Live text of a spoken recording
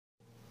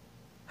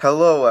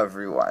Hello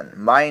everyone,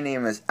 my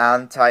name is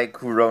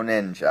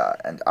Anti-Kuroninja,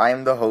 and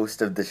I'm the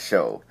host of the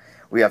show.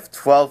 We have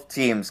 12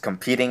 teams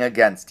competing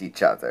against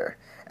each other,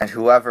 and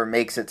whoever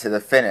makes it to the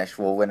finish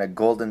will win a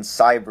golden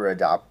cyber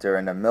adapter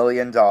and $1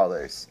 million.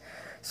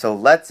 So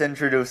let's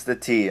introduce the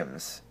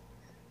teams.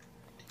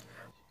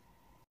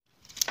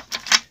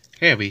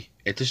 Harry,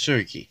 it's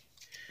Tsurgi.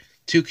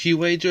 2 key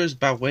wagers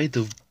about way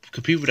to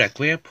compete for that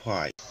grand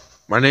prize.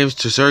 My name is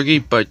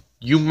Tsurgi, but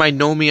you might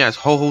know me as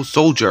Ho-Ho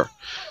Soldier.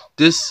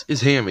 This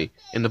is Hammy,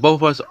 and the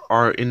both of us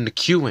are in the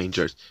Q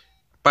Rangers.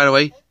 By the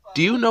way,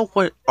 do you know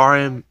what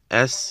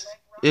RMS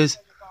is?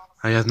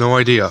 I have no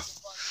idea.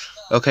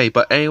 Okay,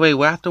 but anyway,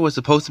 Laughter was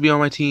supposed to be on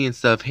my team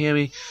instead of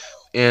Hammy,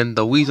 and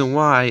the reason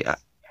why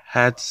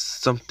had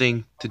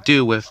something to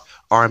do with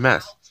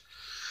RMS.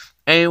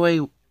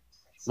 Anyway,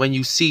 when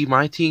you see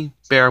my team,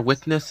 bear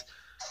witness,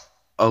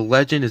 a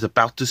legend is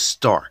about to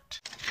start.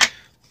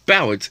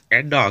 Balance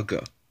and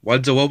Naga.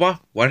 One's a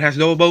robot, one has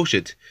no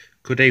emotions.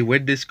 Could they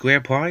win this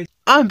grand prize?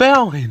 I'm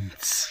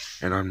Balance!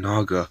 And I'm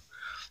Naga.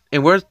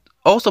 And we're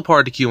also part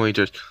of the Q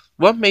Rangers.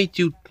 What made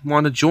you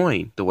want to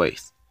join the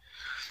race?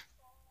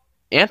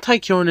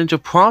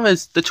 Anti-Kuroninja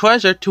promised the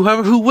treasure to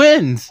whoever who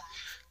wins!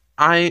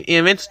 I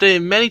am interested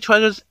in many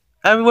treasures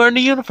everywhere in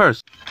the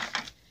universe.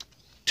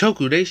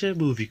 Toku Nation,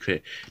 Movie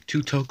Critic.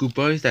 2 Toku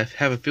boys that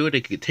have a feeling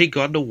they can take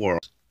on the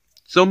world.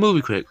 So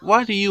Movie Critic,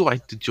 why do you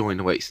like to join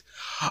the race?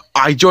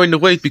 I joined the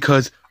race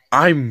because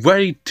I'm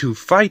ready to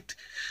fight.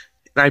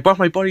 And I brought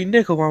my buddy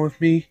Nick along with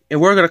me,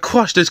 and we're gonna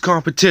crush this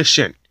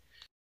competition.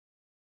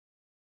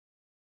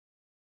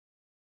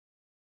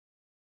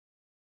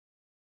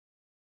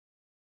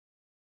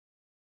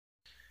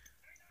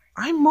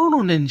 I'm Mono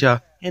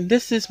Ninja, and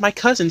this is my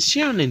cousin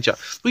Shiro Ninja.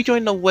 We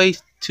joined the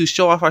race to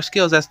show off our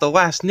skills as the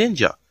last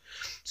ninja.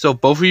 So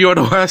both of you are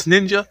the last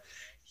ninja?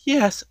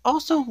 Yes,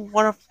 also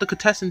one of the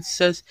contestants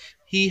says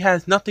he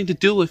has nothing to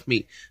do with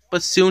me,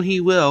 but soon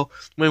he will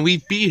when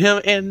we beat him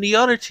and the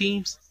other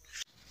teams.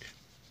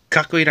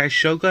 Kakuei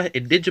Shogun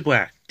and Ninja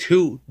Black,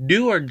 2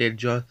 newer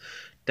ninja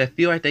that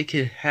feel like they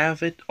can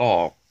have it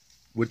all.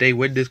 Would they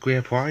win this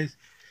grand prize?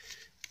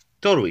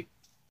 Totally.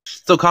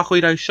 So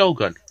Kakuei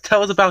Shogun,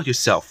 tell us about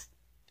yourself.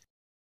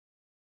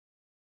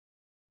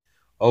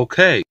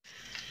 Okay.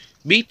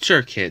 Meet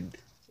Shuriken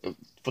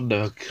from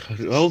the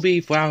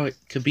Kobe Flower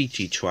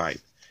Kabichi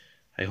tribe.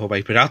 I hope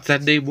I pronounced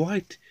that name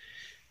right.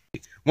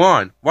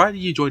 Juan, why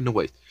did you join the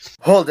race?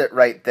 Hold it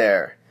right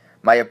there.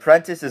 My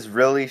apprentice is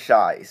really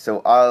shy,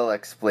 so I'll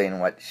explain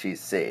what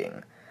she's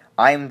saying.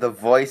 I'm the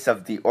voice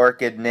of the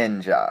Orchid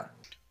Ninja.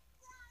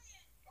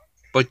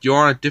 But you're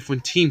on a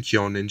different team,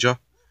 Kyo Ninja.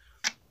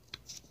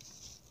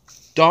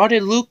 Dart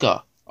and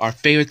Luca, our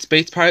favorite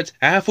space pirates,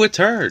 have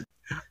returned.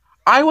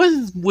 I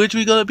was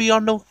originally going to be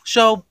on the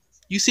show.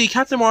 You see,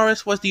 Captain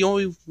Morris was the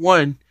only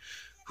one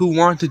who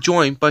wanted to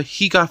join, but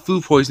he got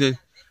food poisoning.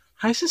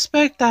 I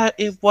suspect that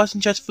it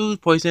wasn't just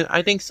food poisoning.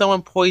 I think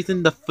someone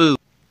poisoned the food.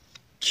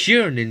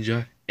 Cure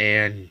Ninja,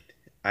 and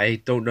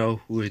I don't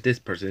know who this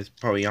person is.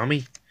 Probably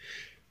Yami.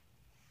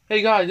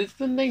 Hey guys, is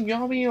the name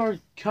Yami or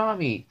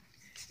Kami?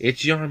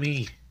 It's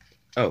Yami.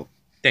 Oh,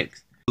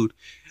 thanks.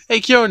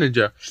 Hey Cure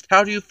Ninja,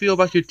 how do you feel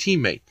about your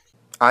teammate?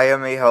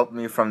 Ayame helped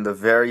me from the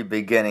very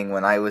beginning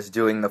when I was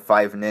doing the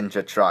 5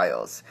 ninja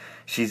trials.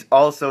 She's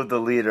also the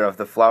leader of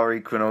the Flowery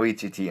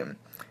Kunoichi team.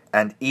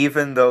 And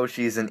even though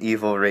she's an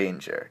evil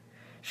ranger,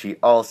 she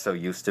also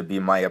used to be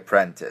my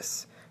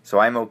apprentice. So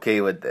I'm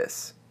okay with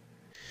this.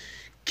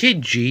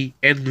 Kid G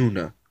and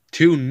Luna,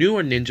 2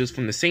 newer ninjas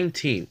from the same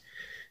team.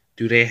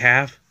 Do they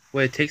have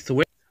what it takes to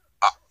win?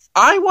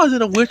 I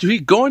wasn't originally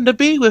going to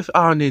be with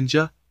our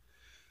ninja,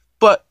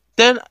 but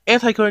then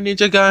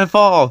Anti-Kuroninja got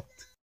involved.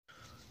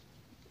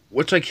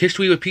 Which, like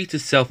history repeats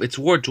itself, it's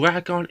War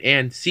Dragon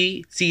and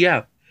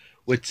CCF,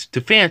 which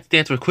to fans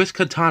stands for Quiz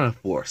Katana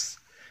Force.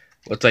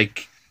 What's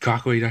like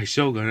Kakuei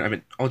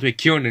Shogun, Ultimate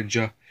Cure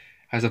Ninja,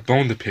 has a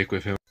bone to pick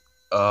with him.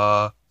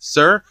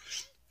 Sir?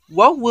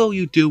 What will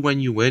you do when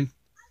you win?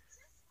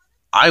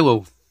 I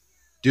will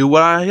do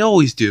what I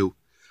always do.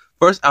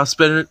 First, I'll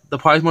spend the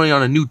prize money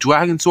on a new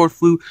Dragon Sword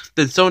flute,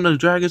 then summon the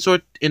Dragon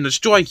Sword and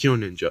destroy Cure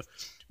Ninja.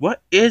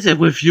 What is it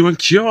with you and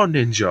Cure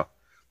Ninja?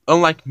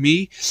 Unlike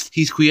me,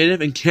 he's creative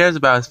and cares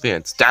about his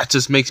fans. That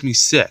just makes me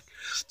sick.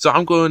 So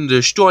I'm going to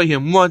destroy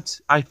him once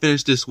I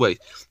finish this race.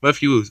 But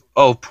if you lose,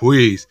 oh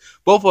please.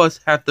 Both of us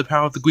have the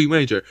power of the Green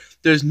Ranger.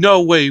 There's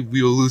no way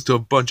we will lose to a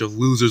bunch of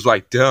losers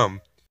like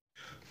them.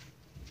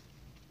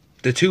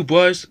 The 2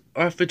 brothers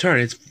are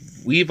fraternities,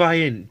 Levi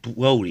and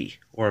Brody,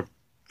 or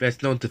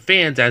best known to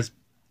fans as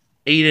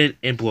Aiden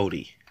and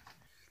Brody.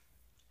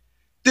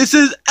 This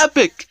is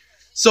epic!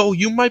 So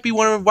you might be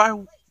wondering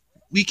why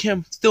we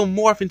can still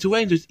morph into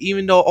Rangers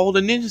even though all the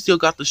ninjas still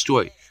got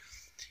destroyed.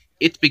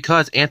 It's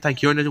because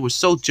Anti-Kuroninja was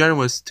so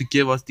generous to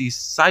give us these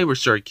cyber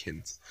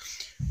shurikens.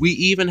 We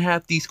even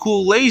have these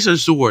cool laser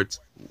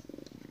swords.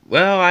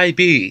 Well,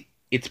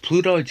 it's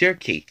Pluto and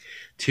Jerky,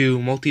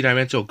 2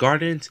 multi-dimensional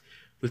guardians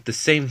with the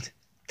same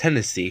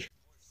tendency.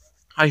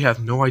 I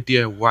have no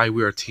idea why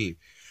we're a team.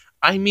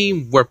 I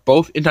mean, we're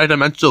both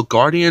interdimensional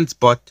guardians,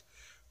 but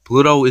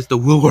Pluto is the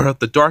ruler of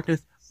the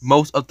darkness,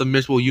 most of the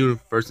miserable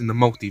universe in the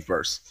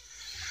multiverse.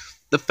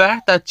 The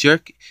fact that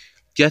Jerk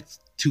gets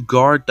to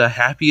guard the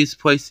happiest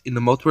place in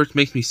the multiverse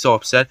makes me so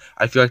upset.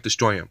 I feel like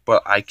destroying him,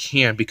 but I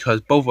can because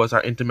both of us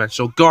are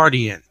interdimensional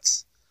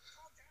guardians.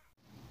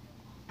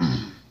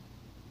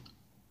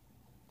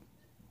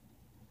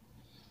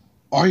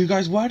 Are you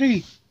guys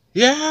ready?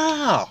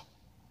 Yeah!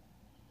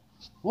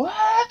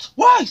 What?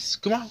 Weiss!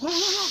 Come on,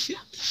 yeah.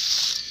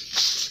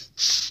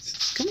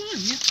 Come on,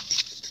 yeah.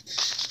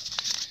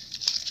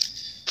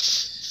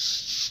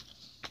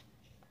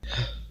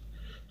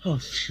 Oh,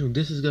 shoot,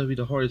 this is gonna be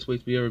the hardest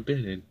place we've ever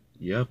been in.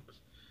 Yep.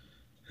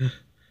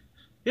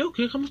 Yeah,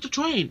 okay, come with the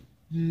train.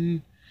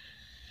 The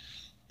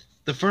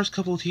first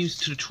couple of teams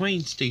to the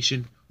train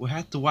station will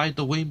have to ride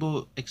the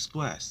Rainbow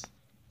Express.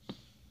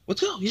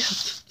 Let's go, yeah.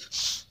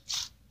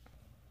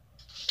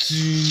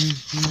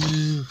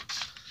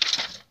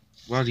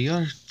 While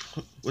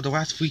the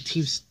last 3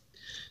 teams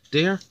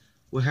there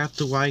will have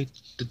to ride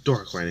the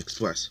Dark Line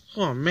Express.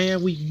 Oh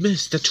man, we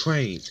missed the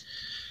train.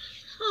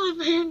 Oh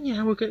man,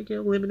 yeah, we're gonna get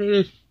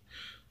eliminated.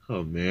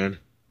 Oh man.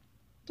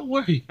 Don't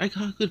worry, I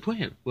got a good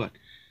plan. What?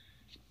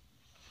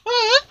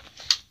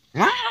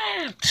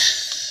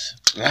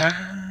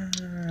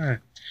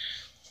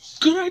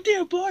 Good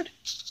idea, bud.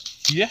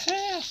 Yeah.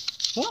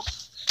 Oh.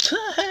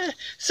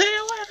 Say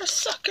hello to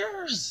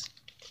suckers.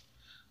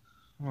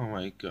 Oh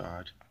my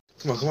god.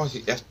 Come on.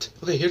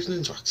 Okay, here's the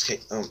inbox. Okay,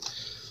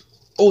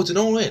 oh, it's an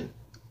all-in.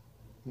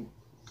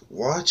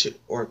 Watch it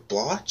or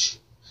blotch?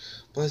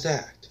 What is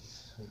that?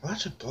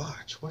 Watch or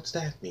blotch? What's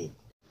that mean?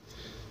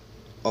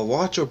 A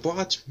watch or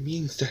blotch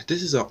means that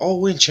this is an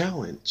all-in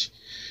challenge.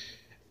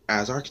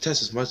 As our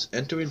contestants must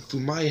enter in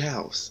through my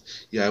house.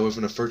 Yeah, I live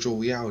in a virtual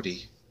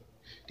reality.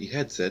 The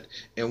headset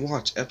and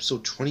watch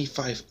episode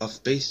 25 of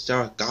Space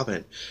Star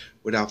Goblin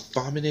without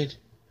vomiting.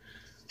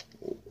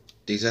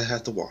 They just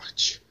have to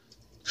watch.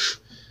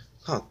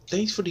 Huh,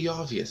 thanks for the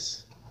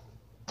obvious.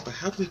 But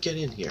how do we get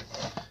in here?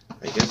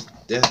 I guess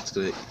that's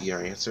gonna be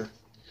our answer.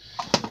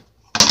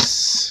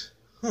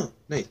 Huh,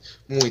 nice.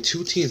 Only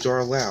 2 teams are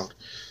allowed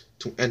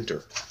to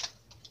enter.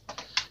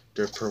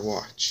 They're per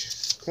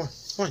watch. Come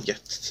on, yeah.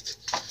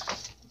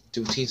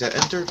 2 teams that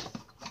entered.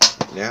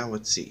 Now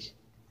let's see.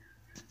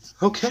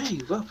 Okay,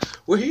 well,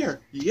 we're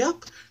here.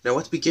 Yep. Now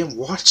let's begin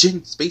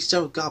watching Space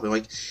Jam Goblin.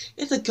 Like,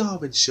 it's a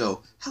Goblin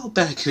show. How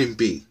bad can it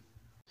be?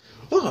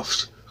 Oh,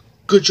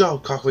 good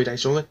job, Cockaway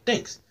Dice Jonah.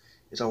 Thanks.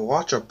 It's a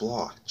watch or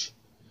blotch.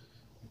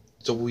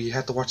 So we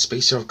have to watch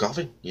Space Jam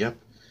Goblin? Yep.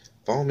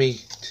 Follow me.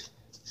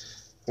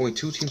 Only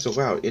 2 teams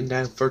allowed in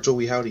that virtual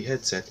reality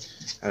headset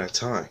at a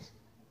time.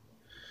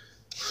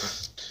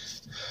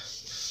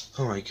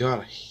 Oh my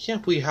god, I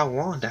can't believe how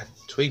long that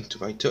train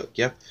ride took.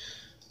 Yep.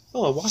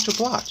 Oh, a watch or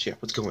blotch. Yeah,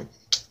 what's going?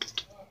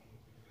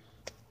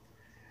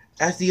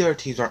 As the other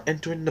teams are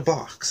entering the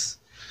box,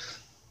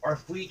 our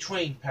 3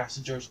 train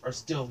passengers are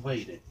still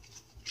waiting.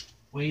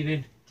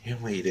 Waiting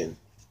and waiting.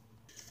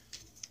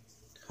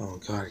 Oh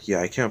god,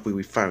 yeah, I can't believe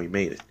we finally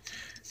made it.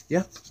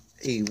 Yep.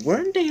 Hey,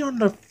 weren't they on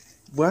the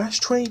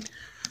last train?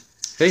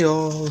 Hey,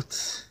 all.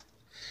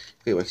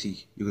 Okay,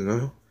 Lexi, you can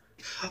go?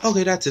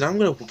 Okay, that's it. I'm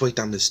gonna break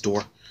down this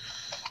door.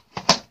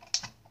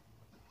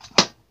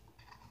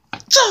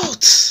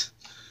 Don't!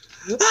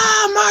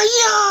 Ah, my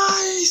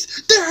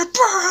eyes! They're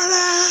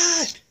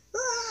burning!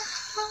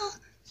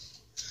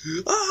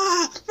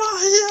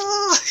 My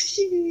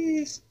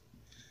eyes!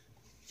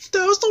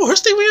 That was the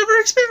worst thing we ever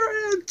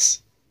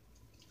experienced!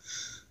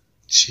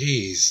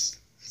 Jeez.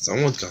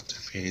 Someone's got their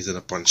panties in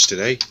a bunch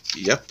today.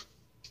 Yep.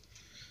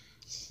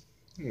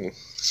 Oh,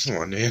 come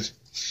on, man.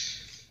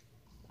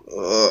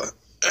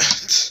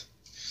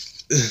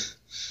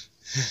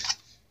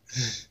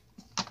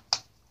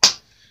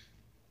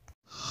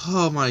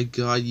 Oh my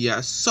god,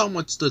 yeah,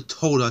 someone still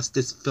told us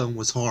this film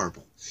was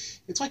horrible.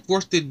 It's like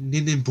worse than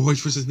Nin Boys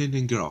vs.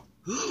 Nin Girl.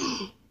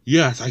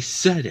 Yes, I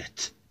said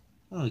it.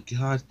 Oh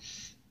god.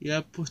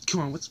 Yeah, but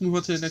come on, let's move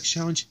on to the next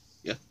challenge.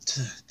 Yeah.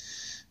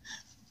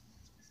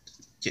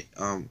 Okay,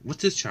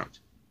 what's this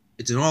challenge?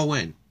 It's an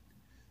all-in.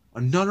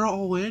 Another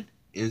all-in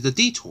is a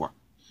detour.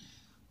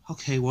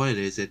 Okay, what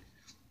is it?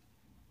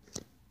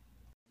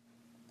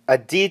 A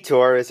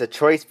detour is a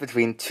choice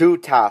between 2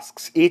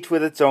 tasks, each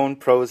with its own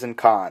pros and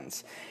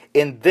cons.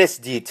 In this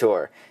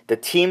detour, the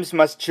teams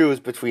must choose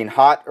between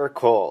hot or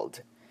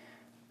cold.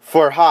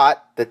 For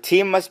hot, the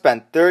team must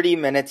spend 30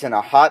 minutes in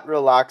a hot,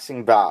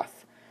 relaxing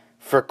bath.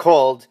 For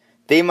cold,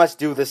 they must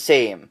do the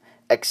same,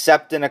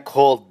 except in a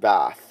cold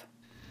bath.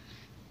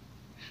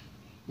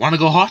 Wanna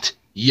go hot?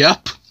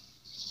 Yep.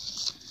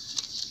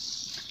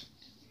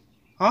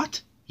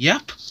 Hot?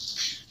 Yep.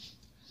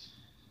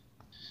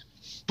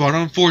 But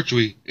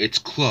unfortunately, it's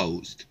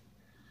closed.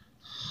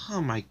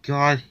 Oh my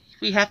god,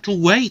 we have to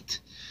wait.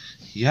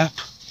 Yep,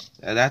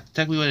 that's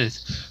exactly what it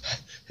is.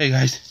 Hey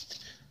guys.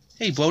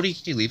 Hey Brody,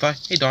 hey Levi,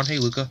 hey Don, hey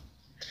Luca.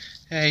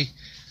 Hey,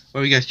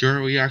 well, you guys,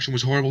 your reaction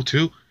was horrible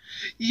too?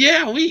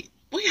 Yeah, we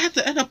had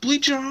to end up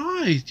bleaching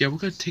our eyes. Yeah, we're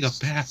gonna take a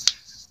bath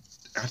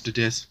after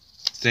this.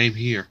 Same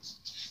here.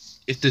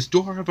 If this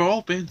door ever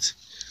opens,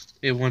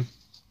 hey everyone,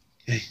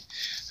 Hey.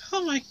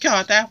 Oh my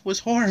god, that was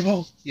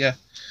horrible. Yeah.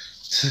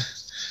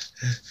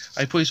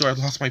 I'm pretty sure I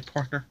lost my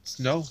partner.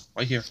 No,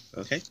 right here.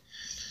 Okay.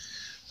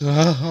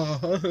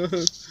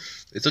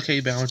 It's okay,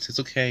 Balance. It's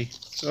okay.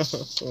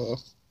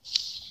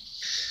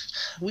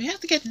 We have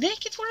to get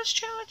naked for this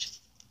challenge?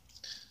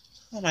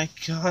 Oh my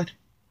god.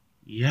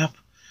 Yep.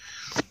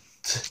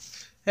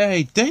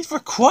 Hey, thanks for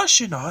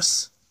crushing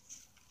us.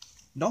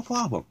 No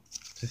problem.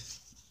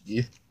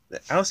 Yeah.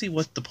 I don't see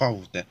what the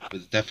problem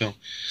with that film.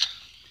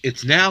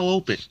 It's now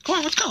open. Come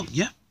on, let's go.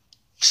 Yep.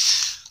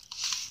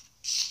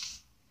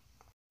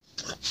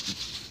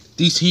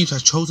 These teams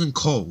have chosen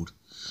cold.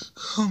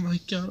 Oh my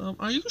god,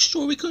 are you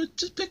sure we could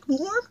just pick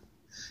warm?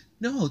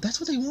 No, that's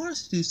what they want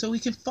us to do, so we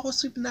can fall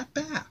asleep in that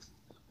bath.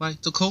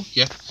 Right, so cold?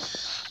 Yeah.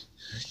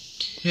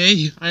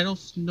 Okay, I don't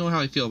know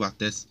how I feel about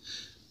this.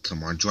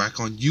 Come on,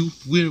 Dracon, you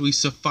really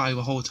survived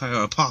a whole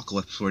entire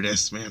apocalypse for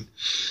this, man.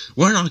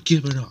 We're not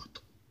giving up.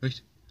 Right?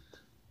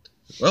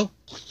 Well,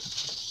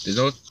 there's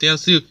no thing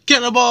else to do.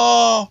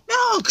 Cannonball!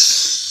 No!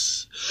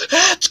 It's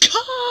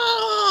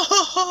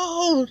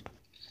cold!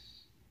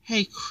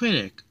 Hey,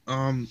 Critic,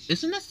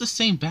 isn't this the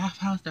same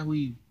bathhouse that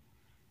we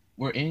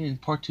were in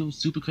part 2 of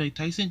Super Critic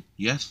Taisen?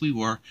 Yes, we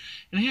were.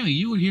 And yeah,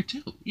 you were here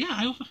too.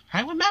 Yeah,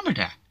 I remember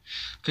that.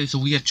 Okay, so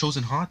we have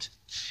chosen hot?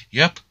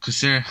 Yep,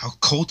 considering how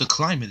cold the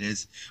climate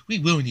is, we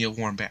will need a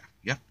warm bath.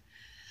 Yep.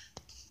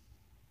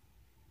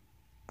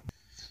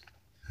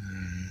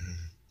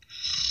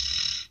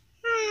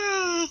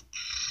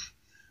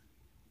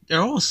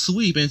 They're all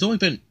asleep and it's only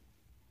been...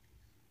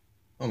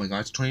 Oh my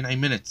god, it's 29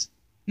 minutes.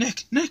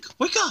 Nick,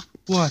 wake up!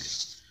 What?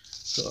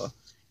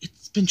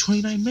 It's been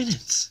 29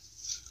 minutes.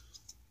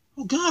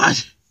 Oh god!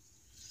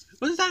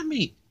 What does that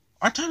mean?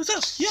 Our time is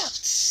up!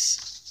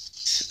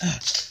 Yes!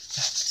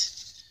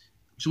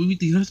 Should we meet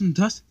the others in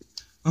the dust?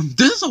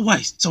 This is a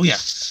waste, so yeah.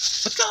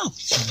 Let's go!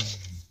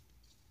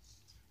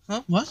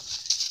 Huh? What?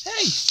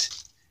 Hey!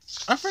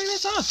 Our frame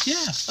is up,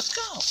 yeah, let's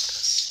go!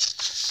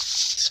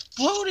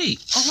 Bloaty!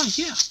 Oh my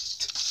yeah!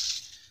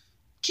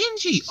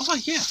 Kinji! Oh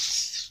my yeah!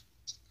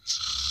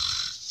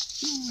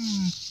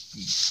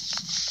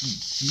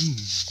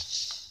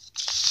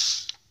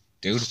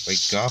 Dude,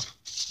 wake up.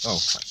 Oh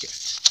my god.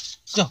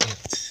 Go.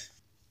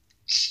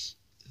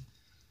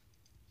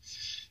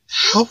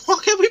 How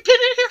long have we been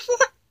in here for?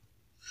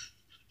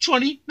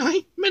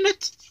 29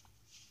 minutes?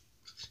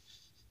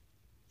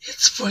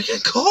 It's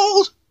freaking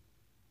cold.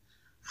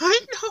 I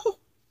know.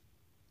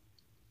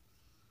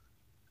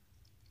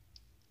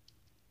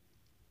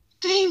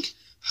 Dang.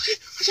 Okay,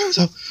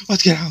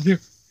 let's get out of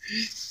here.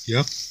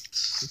 Yep.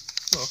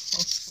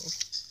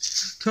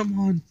 Come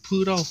on,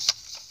 Pluto.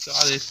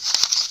 Got it.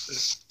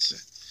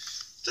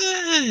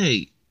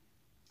 Hey!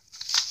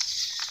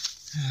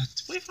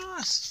 Wait for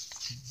us.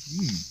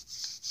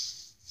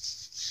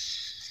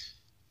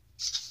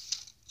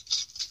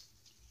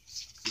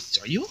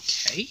 Are you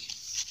okay?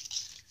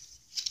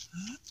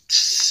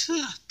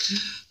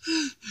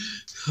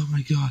 Oh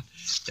my god,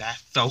 that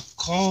felt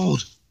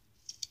cold.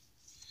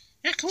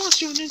 Yeah, come on,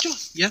 Super Ninja.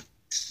 Yep.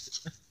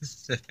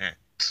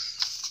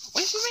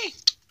 Wait for me.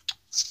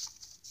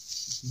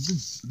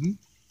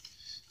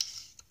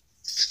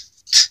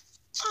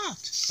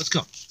 Let's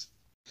go.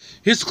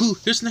 Here's the clue.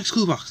 Here's the next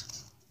clue box.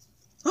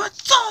 What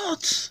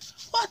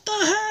the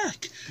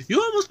heck?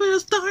 You almost made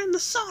us die in the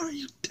sauna,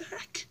 you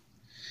dick.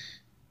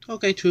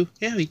 Okay, true.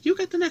 Yeah, you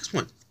get the next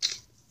one.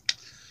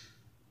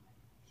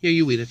 Here,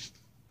 you eat it.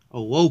 A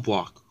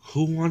roadblock.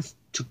 Who wants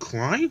to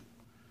climb?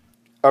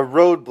 A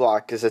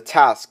roadblock is a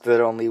task that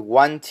only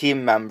one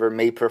team member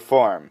may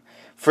perform.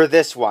 For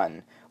this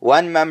one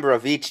member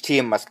of each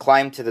team must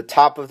climb to the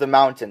top of the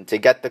mountain to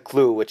get the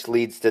clue which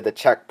leads to the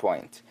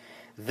checkpoint.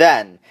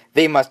 Then,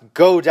 they must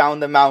go down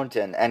the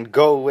mountain and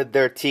go with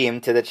their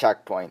team to the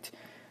checkpoint.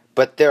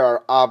 But there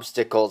are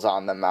obstacles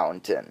on the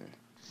mountain.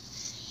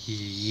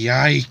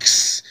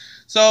 Yikes.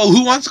 So,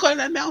 who wants to climb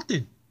that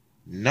mountain?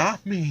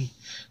 Not me.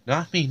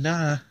 Not me,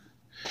 nah.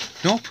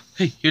 Nope.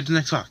 Hey, here's the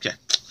next box. Yeah.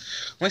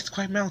 Let's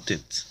climb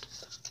mountains.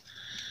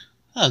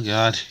 Oh,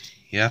 God.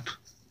 Yep.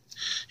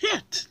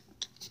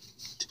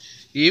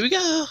 Here we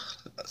go.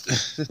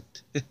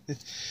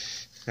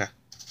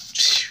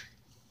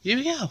 Here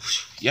we go.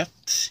 Yep.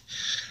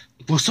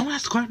 Well, someone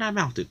has to climb that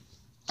mountain.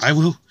 I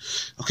will.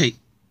 Okay.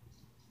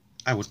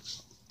 I would.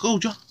 Go,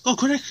 John. Go,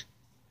 Critic.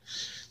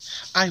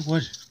 I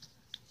would.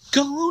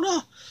 Go,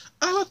 Luna.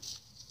 I would.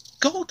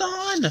 Go,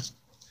 Don.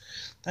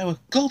 I would.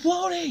 Go,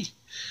 Bloaty.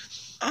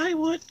 I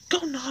would. Go,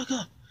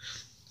 Naga.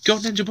 Go,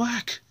 Ninja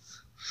Black.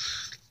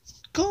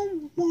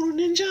 Go, more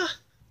Ninja.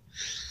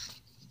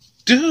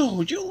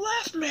 Dude, you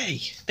left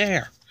me.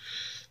 There.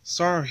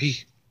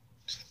 Sorry.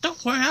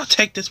 Don't worry, I'll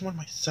take this one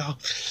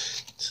myself.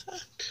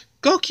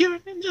 Go, Kira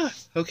Ninja.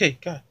 Okay,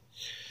 go.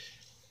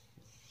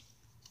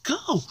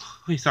 Go.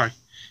 Wait, sorry.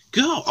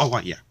 Go. Oh,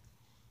 what? Yeah.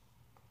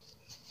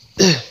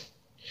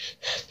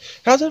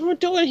 How's everyone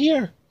doing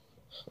here?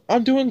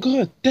 I'm doing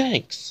good,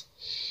 thanks.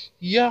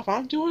 Yeah,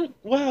 I'm doing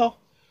well.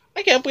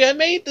 I can't believe I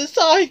made this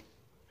high.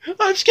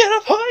 I'm scared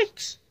of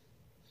heights.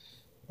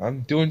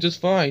 I'm doing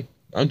just fine.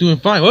 I'm doing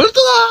fine.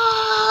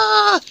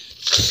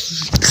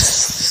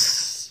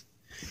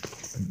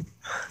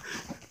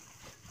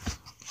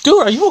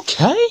 Dude, are you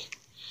okay?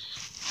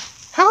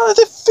 How does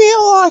it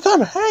feel like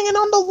I'm hanging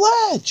on the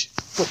ledge?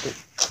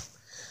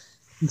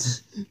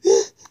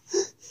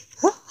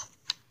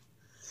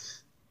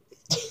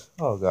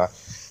 Oh, God.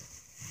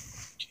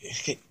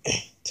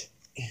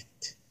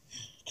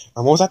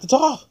 I'm almost at the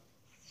top.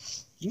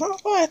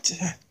 Not what?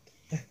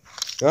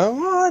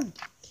 Come on.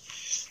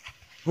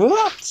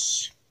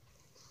 What?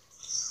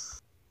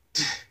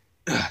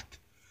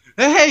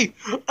 Hey,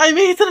 I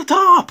made it to the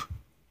top.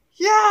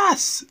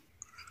 Yes.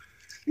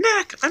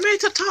 Nick, I made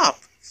it to the top.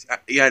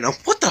 Yeah, I know.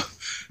 What the?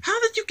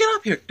 How did you get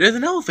up here? There's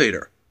an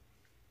elevator.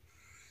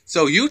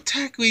 So you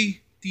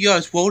technically,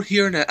 rode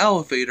here in the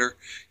elevator.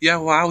 Yeah,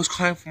 while I was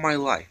climbing for my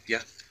life.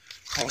 Yeah.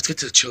 Oh, let's get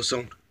to the chill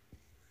zone.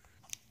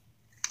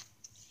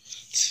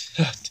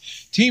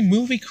 Team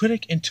Movie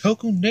Critic and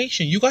Toku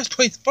Nation, you guys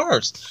placed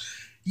first.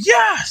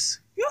 Yes!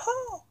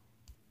 Yoo-hoo!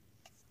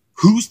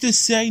 Who's to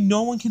say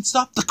no one can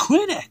stop the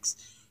critics?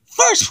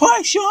 First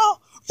place,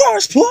 y'all!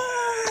 First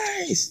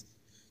place!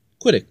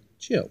 Critic,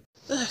 chill.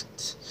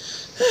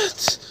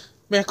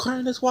 Man,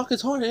 climbing this walk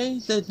is hard, eh?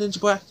 That Ninja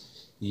Black.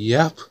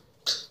 Yep.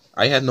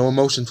 I had no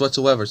emotions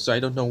whatsoever, so I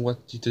don't know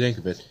what to think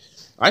of it.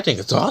 I think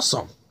it's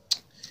awesome.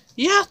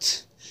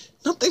 Yet,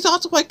 nothing's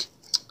awesome like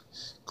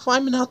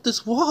climbing out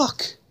this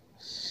walk.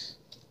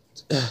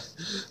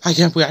 I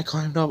can't believe I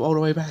climbed up all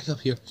the way back up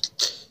here.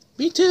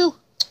 Me too.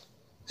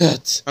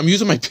 I'm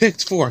using my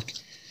pitchfork.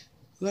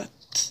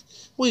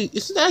 Wait,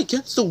 isn't that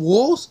against the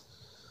walls?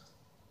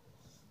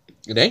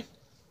 It ain't?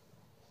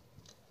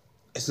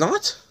 It's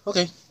not?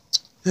 Okay.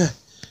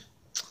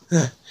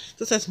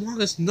 Just as long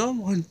as no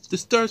one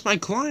disturbs my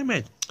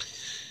climbing.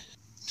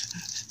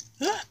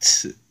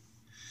 So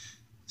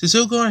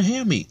still gonna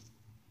hear me.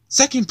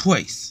 Second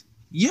place.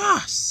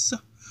 Yes.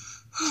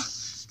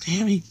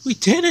 Damn it, we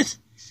did it.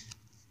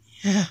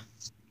 Yeah.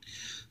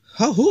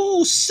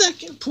 Oh,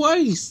 second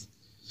place.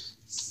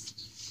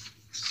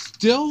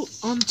 Still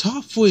on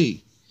top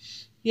we.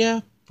 Yeah,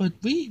 but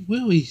we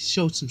really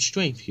showed some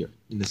strength here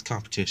in this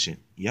competition.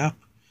 Yep.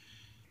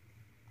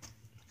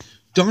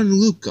 Don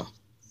Luca,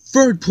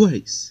 third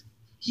place.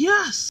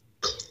 Yes.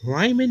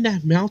 Climbing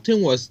that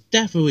mountain was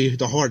definitely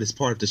the hardest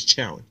part of this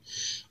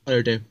challenge.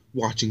 Other than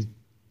watching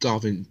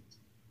Galvin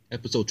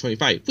episode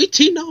 25. We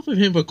teamed off with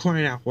him for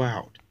crying out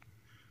loud.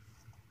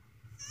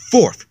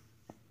 4th,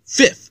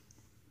 5th,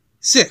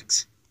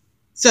 6th,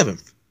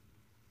 7th.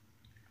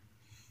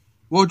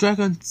 World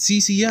Dragon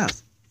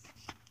CCF.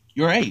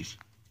 You're 8th.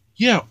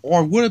 Yeah,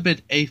 or would have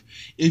been 8th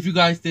if you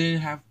guys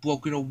didn't have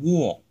broken a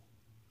wall.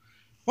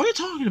 What are you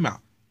talking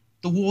about?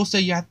 The wall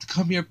said you had to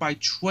come here by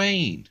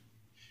train.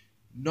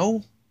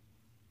 No.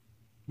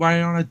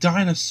 Riding on a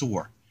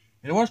dinosaur.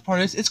 And the worst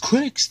part is, it's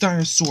Critic's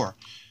dinosaur.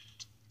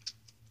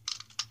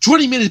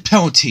 20-minute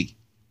penalty.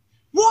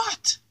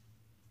 What?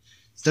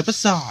 Step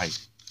aside.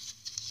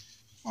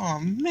 Oh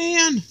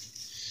man.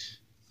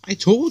 I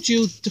told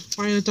you to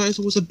find a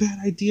dinosaur was a bad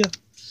idea.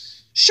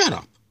 Shut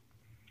up.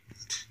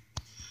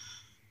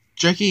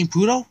 Jackie and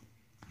Pluto,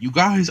 you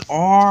guys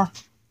are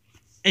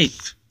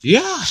 8th.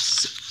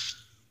 Yes!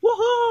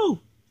 Woohoo!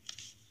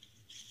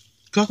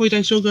 Kakuei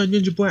Daishoga and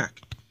Ninja Black.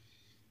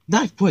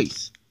 9th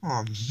place.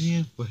 Oh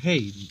man, but hey,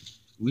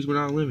 at least we're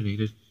not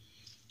eliminated.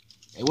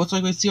 Hey, what's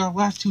like we see our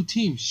last two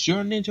teams,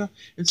 Sure Ninja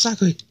and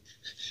Sakui.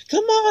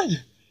 Come on!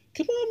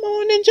 Come on,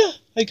 Momo Ninja!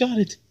 I got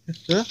it.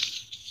 Huh?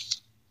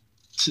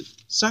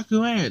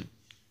 Sakuran.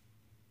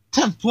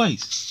 10th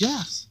place.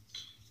 Yes.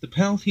 The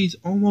penalty's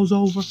almost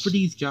over for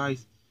these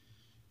guys.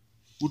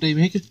 Will they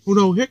make it? Oh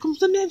no, here comes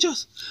the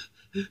ninjas!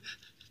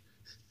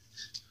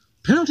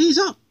 Penalty's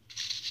up!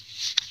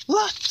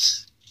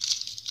 What?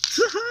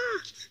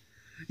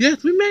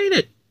 Yes, we made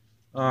it!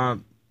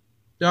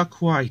 Not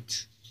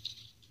quite.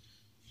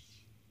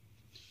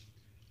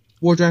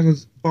 War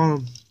Dragon's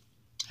bottom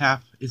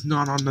half is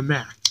not on the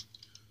map.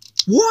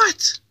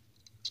 What?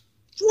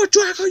 War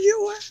Dragon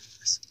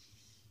US!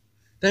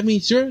 That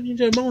means you're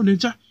Ninja and Momo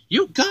Ninja.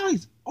 You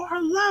guys are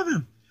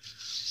 11!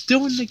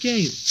 Still in the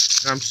game.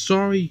 I'm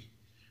sorry,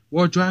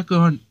 War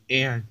Dragon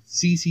and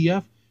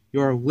CCF, you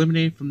are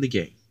eliminated from the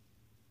game.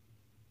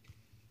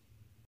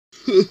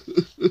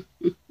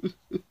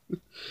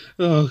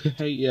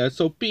 Okay, yeah,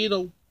 so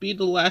being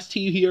the last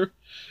team here,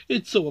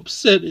 it's so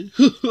upsetting.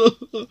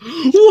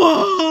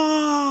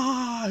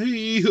 Why?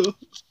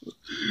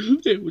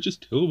 It was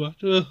just too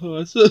much of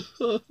us.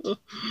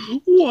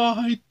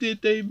 Why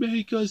did they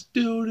make us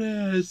do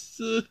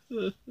this?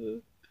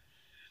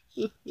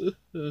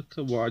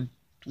 Come on,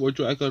 War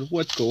Dragon,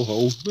 let's go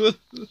home.